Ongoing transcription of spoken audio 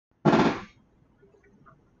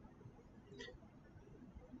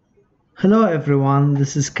Hello everyone,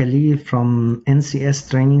 this is Khalil from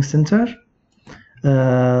NCS Training Center.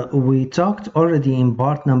 We talked already in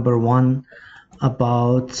part number 1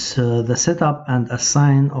 about the setup and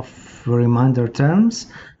assign of reminder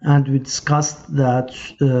terms, and we discussed that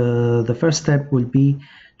the first step will be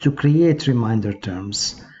to create reminder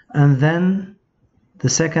terms, and then the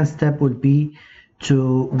second step will be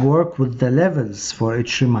to work with the levels for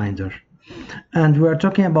each reminder. And we are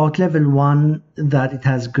talking about level 1, that it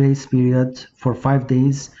has grace period for 5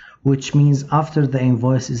 days, which means after the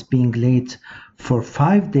invoice is being late for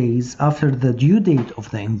 5 days after the due date of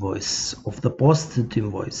the invoice, of the posted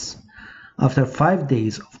invoice. After 5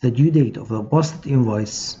 days of the due date of the posted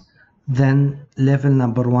invoice, then level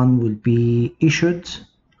number 1 will be issued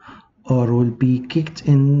or will be kicked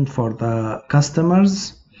in for the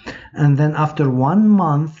customers. And then after 1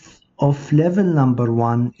 month of level number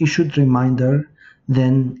 1 issued reminder,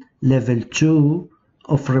 then level 2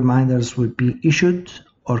 of reminders will be issued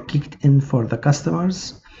or kicked in for the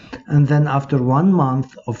customers. And then after 1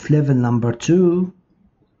 month of level number 2,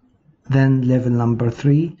 then level number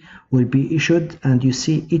 3 will be issued, and you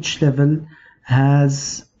see each level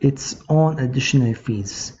has its own additional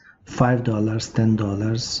fees, $5,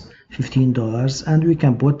 $10, $15, and we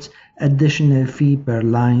can put additional fee per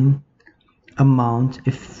line amount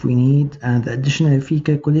if we need, and the additional fee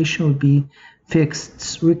calculation will be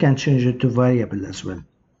fixed. We can change it to variable as well.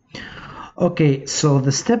 Okay, so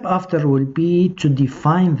the step after will be to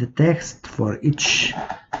define the text for each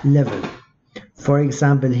level. For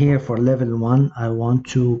example, here for level 1, I want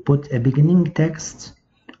to put a beginning text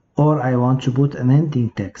or I want to put an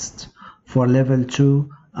ending text. For level 2,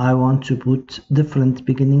 I want to put different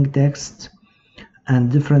beginning text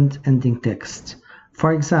and different ending text.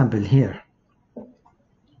 For example, here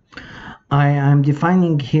I am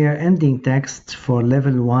defining here ending text for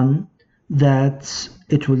level 1 that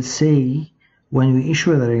it will say when we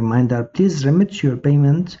issue the reminder, please remit your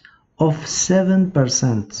payment of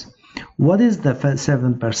 7%. What is the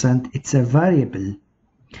 7%? It's a variable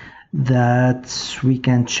that we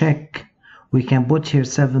can check. We can put here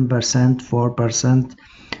 7%, 4%.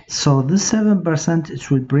 So this 7%, it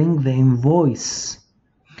will bring the invoice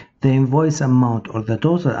amount or the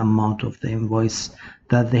total amount of the invoice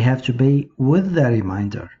that they have to pay with the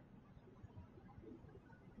reminder.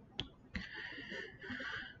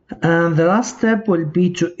 And the last step will be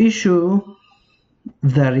to issue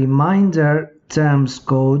the reminder terms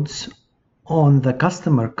codes on the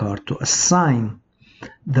customer card, to assign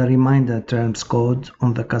the reminder terms code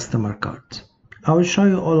on the customer card. I will show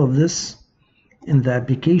you all of this in the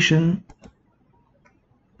application.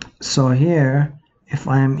 So here, if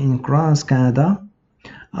I am in Crans Canada,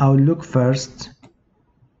 I will look first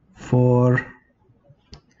for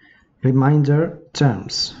reminder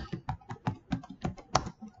terms.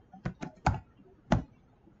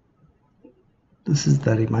 This is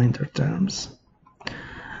the reminder terms.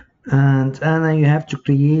 And you have to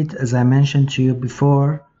create, as I mentioned to you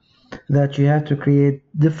before, that you have to create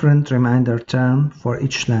different reminder term for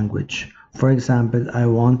each language. For example, I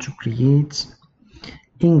want to create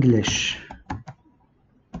English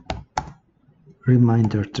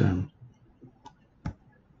reminder term.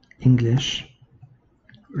 English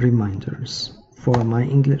reminders for my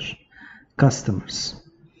English customers.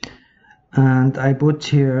 And I put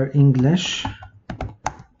here English,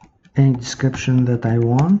 any description that I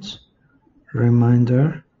want,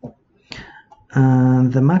 reminder,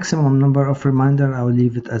 and the maximum number of reminder I will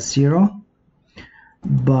leave it as 0,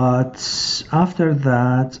 but after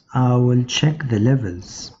that I will check the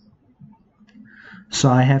levels. So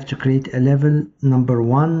I have to create a level number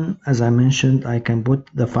 1. As I mentioned, I can put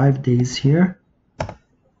the 5 days here,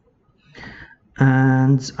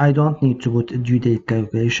 and I don't need to put a due date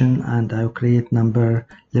calculation, and I'll create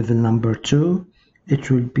level number 2. It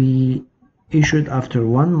will be issued after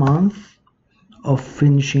 1 month of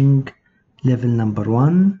finishing level number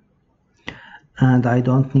 1, and I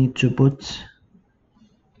don't need to put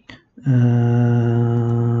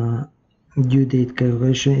due date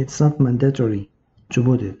calculation. It's not mandatory to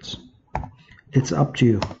put it. It's up to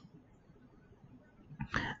you.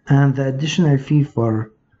 And the additional fee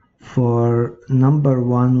for number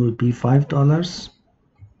 1 will be $5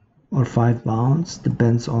 or £5,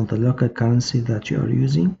 depends on the local currency that you are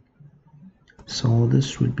using. So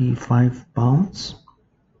this will be £5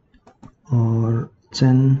 or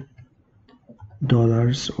 $10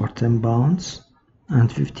 or £10 and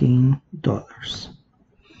 $15.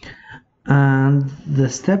 And the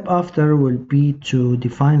step after will be to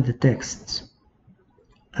define the text.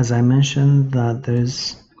 As I mentioned, that there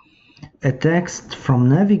is a text from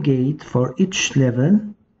Navigate for each level,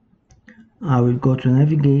 I will go to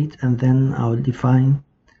navigate, and then I will define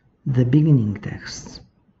the beginning text.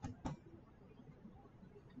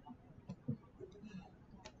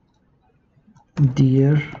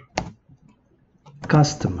 Dear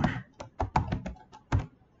customer,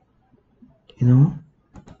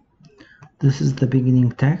 this is the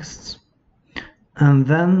beginning text, and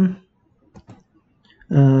then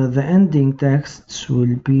the ending text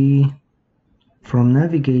will be from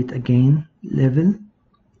navigate again, level,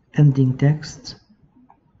 ending text,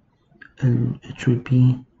 it will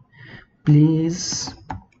be please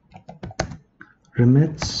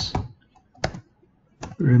remit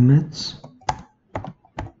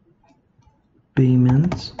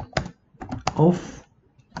payment of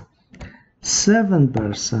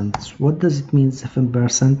 7%. What does it mean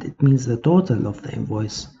 7%? It means the total of the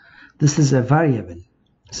invoice. This is a variable,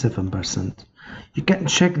 7%. You can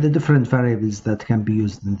check the different variables that can be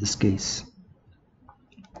used in this case.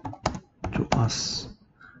 To us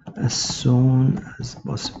as soon as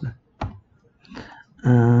possible.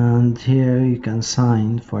 And here you can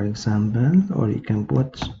sign, for example, or you can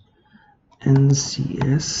put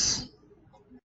NCS